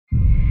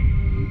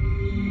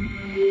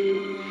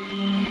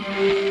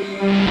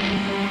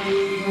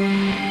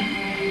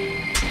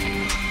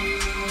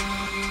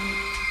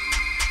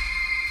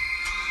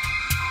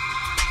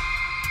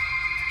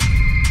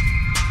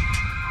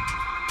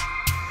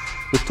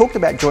talked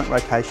about joint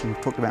rotation,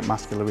 we've talked about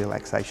muscular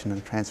relaxation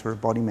and transfer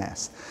of body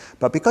mass.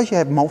 But because you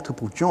have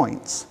multiple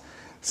joints,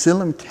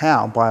 Silam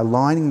Tao, by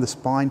aligning the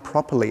spine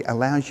properly,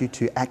 allows you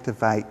to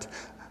activate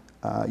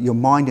your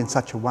mind in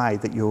such a way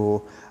that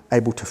you're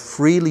able to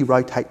freely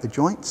rotate the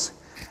joints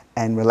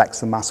and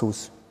relax the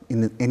muscles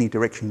in any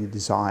direction you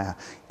desire,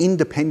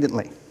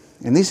 independently.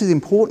 And this is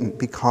important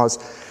because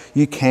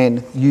you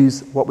can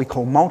use what we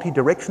call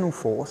multi-directional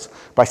force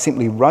by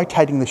simply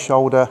rotating the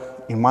shoulder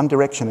in one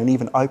direction and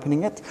even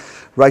opening it,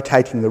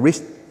 rotating the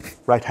wrist,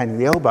 rotating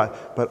the elbow,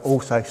 but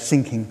also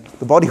sinking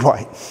the body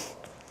weight.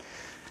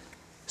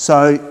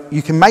 So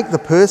you can make the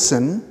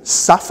person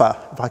suffer,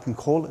 if I can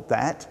call it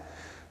that,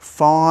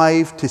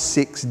 5 to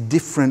 6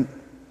 different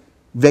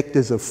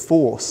vectors of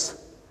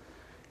force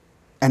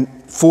and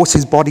force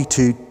his body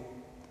to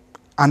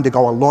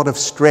undergo a lot of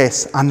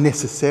stress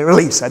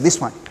unnecessarily. So this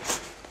one.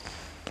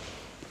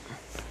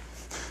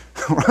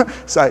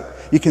 So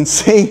you can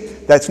see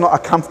that's not a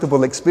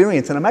comfortable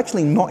experience, and I'm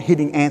actually not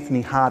hitting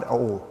Anthony hard at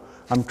all.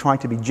 I'm trying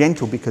to be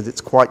gentle because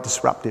it's quite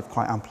disruptive,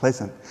 quite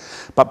unpleasant.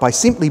 But by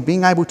simply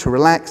being able to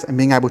relax and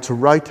being able to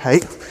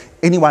rotate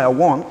any way I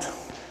want,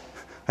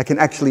 I can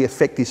actually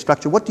affect his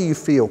structure. What do you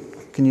feel?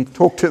 Can you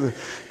talk to the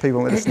people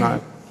and let us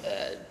know?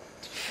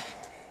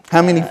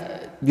 How many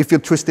you feel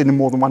twisted in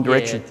more than one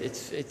direction?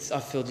 Yeah, I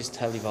feel just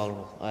totally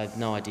vulnerable. I have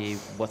no idea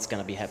what's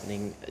going to be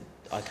happening.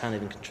 I can't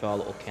even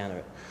control it or counter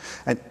it.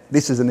 And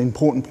this is an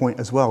important point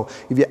as well.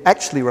 If you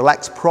actually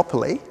relax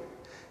properly,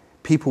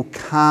 people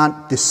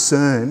can't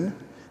discern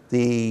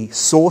the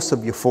source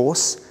of your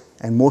force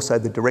and more so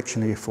the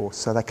direction of your force.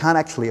 So they can't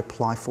actually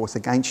apply force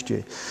against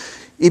you.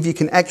 If you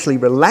can actually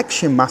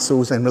relax your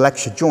muscles and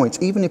relax your joints,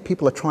 even if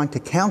people are trying to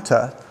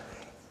counter,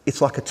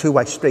 it's like a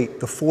two-way street.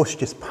 The force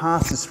just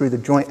passes through the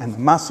joint and the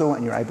muscle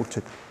and you're able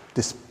to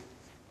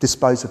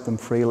dispose of them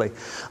freely.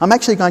 I'm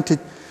actually going to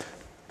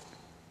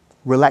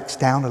relax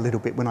down a little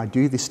bit when I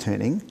do this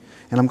turning,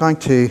 and I'm going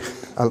to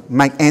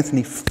make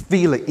Anthony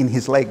feel it in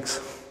his legs.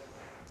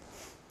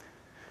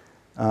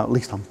 At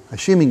least I'm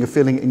assuming you're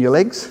feeling it in your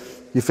legs.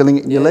 You're feeling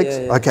it in your legs?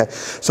 Yeah. Okay,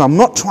 so I'm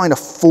not trying to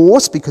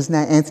force because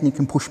now Anthony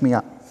can push me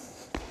up.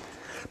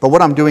 But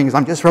what I'm doing is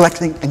I'm just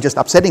relaxing and just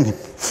upsetting him.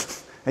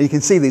 And you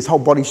can see his whole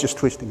body's just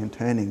twisting and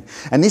turning.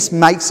 And this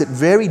makes it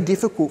very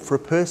difficult for a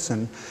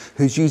person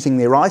who's using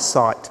their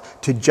eyesight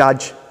to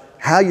judge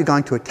how you're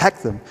going to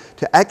attack them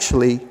to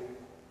actually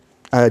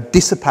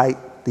dissipate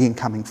the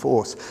incoming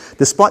force.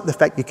 Despite the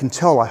fact you can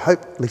tell, I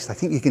hope, at least I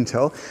think you can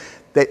tell,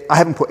 that I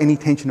haven't put any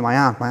tension in my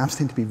arms. My arms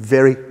tend to be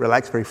very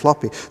relaxed, very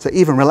floppy. So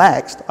even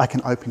relaxed, I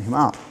can open him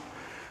up.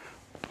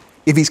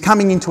 If he's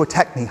coming in to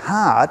attack me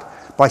hard,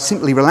 by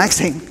simply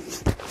relaxing,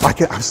 I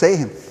can upset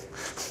him.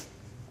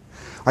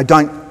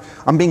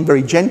 I'm being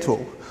very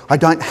gentle. I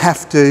don't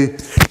have to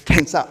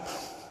tense up.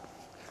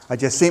 I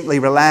just simply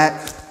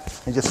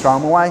relax and just throw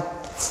him away.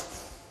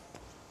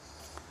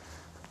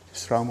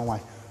 Just throw him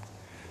away.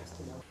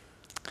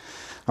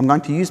 I'm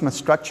going to use my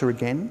structure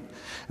again,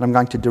 and I'm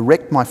going to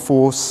direct my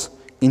force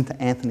into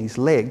Anthony's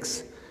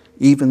legs,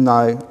 even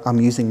though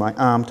I'm using my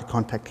arm to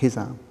contact his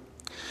arm.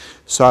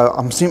 So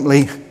I'm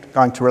simply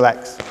going to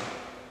relax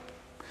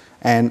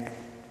and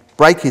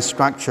break his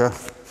structure,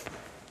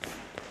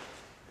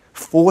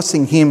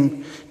 forcing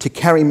him to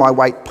carry my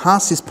weight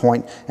past this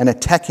point and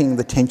attacking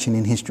the tension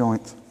in his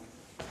joints.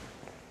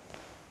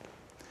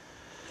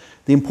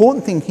 The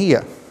important thing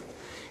here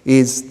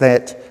is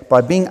that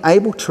by being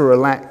able to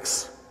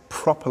relax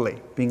properly,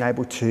 being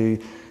able to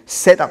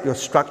set up your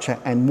structure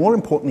and more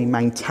importantly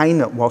maintain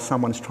it while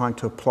someone's trying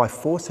to apply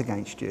force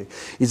against you,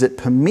 is it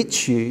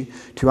permits you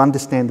to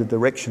understand the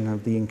direction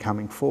of the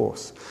incoming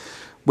force.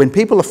 When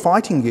people are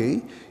fighting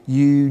you,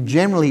 you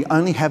generally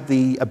only have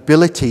the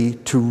ability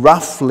to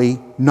roughly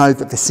know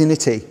the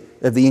vicinity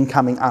of the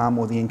incoming arm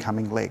or the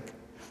incoming leg.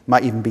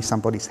 Might even be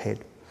somebody's head.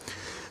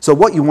 So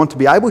what you want to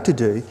be able to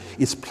do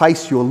is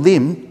place your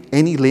limb,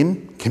 any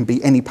limb, can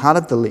be any part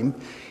of the limb,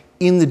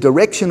 in the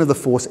direction of the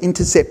force,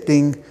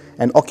 intercepting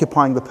and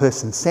occupying the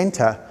person's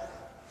centre,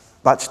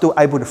 but still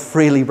able to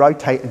freely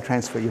rotate and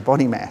transfer your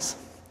body mass.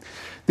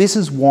 This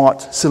is what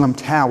Silam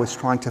Tao is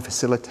trying to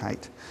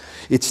facilitate.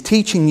 It's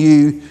teaching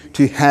you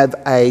to have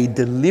a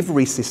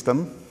delivery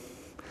system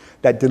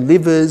that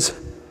delivers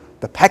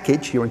the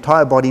package, your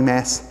entire body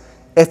mass,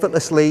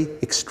 effortlessly,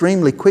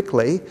 extremely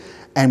quickly,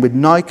 and with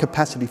no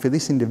capacity for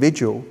this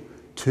individual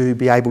to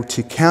be able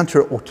to counter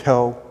it or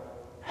tell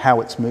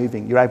how it's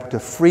moving. You're able to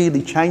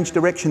freely change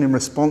direction in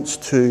response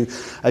to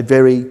a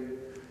very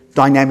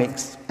dynamic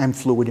and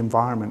fluid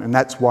environment, and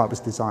that's why it was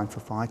designed for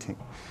fighting.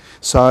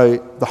 So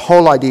the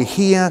whole idea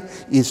here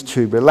is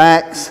to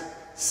relax,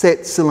 set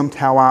Silam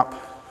Tao up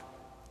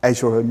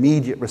as your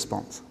immediate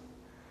response.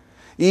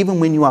 Even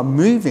when you are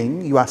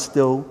moving, you are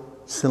still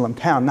Silam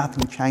Tao,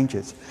 nothing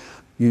changes.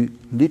 You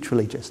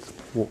literally just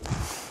walk.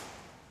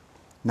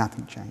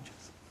 Nothing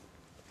changes.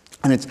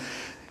 And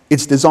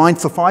it's designed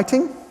for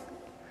fighting,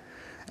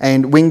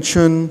 and Wing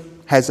Chun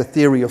has a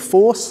theory of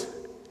force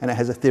and it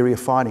has a theory of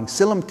fighting.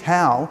 Silam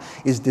Tao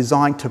is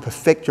designed to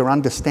perfect your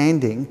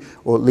understanding,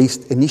 or at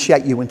least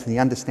initiate you into the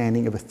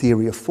understanding of a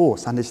theory of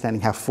force,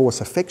 understanding how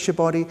force affects your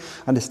body,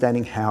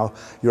 understanding how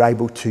you're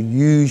able to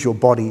use your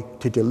body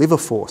to deliver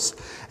force.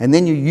 And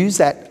then you use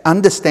that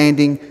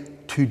understanding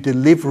to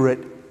deliver it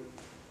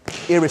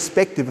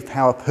irrespective of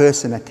how a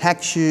person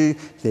attacks you,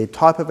 their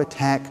type of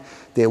attack,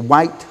 their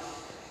weight,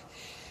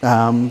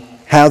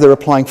 how they're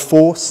applying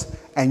force,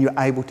 and you're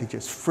able to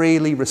just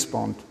freely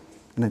respond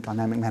in a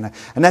dynamic manner.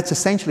 And that's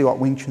essentially what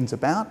Wing Chun's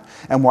about,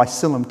 and why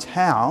Silam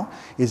Tao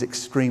is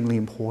extremely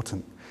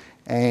important.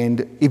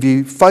 And if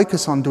you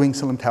focus on doing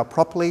Silam Tao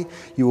properly,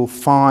 you will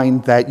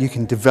find that you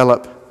can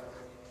develop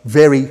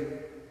very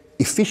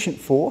efficient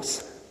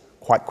force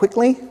quite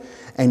quickly,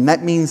 and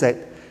that means that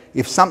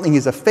if something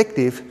is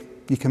effective,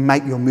 you can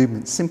make your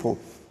movement simple.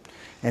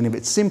 And if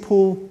it's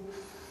simple,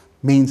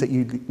 means that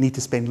you need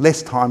to spend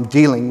less time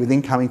dealing with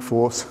incoming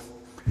force,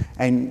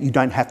 and you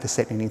don't have to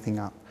set anything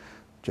up.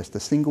 Just a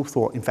single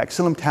thought. In fact,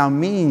 Silam Tao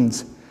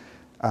means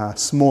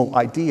small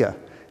idea.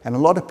 And a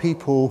lot of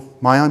people,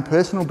 my own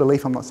personal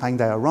belief, I'm not saying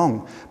they are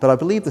wrong, but I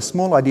believe the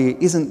small idea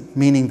isn't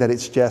meaning that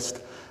it's just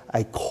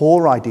a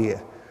core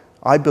idea.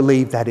 I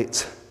believe that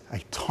it's a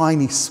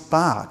tiny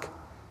spark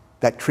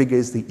that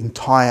triggers the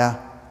entire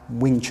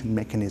Wing Chun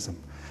mechanism.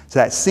 So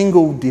that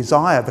single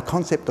desire, the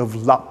concept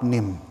of Lap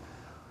Nim,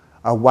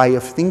 a way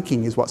of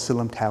thinking, is what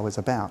Silam Tao is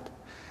about.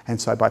 And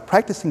so by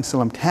practicing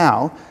Silam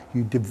Tao,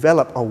 you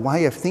develop a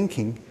way of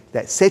thinking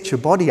that sets your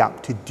body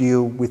up to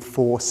deal with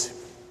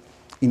force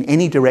in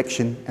any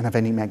direction and of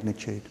any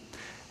magnitude.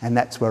 And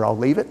that's where I'll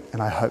leave it,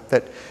 and I hope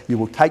that you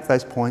will take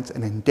those points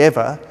and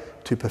endeavour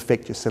to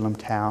perfect your Silam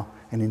Tao,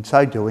 and in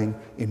so doing,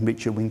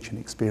 enrich your Wing Chun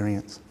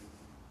experience.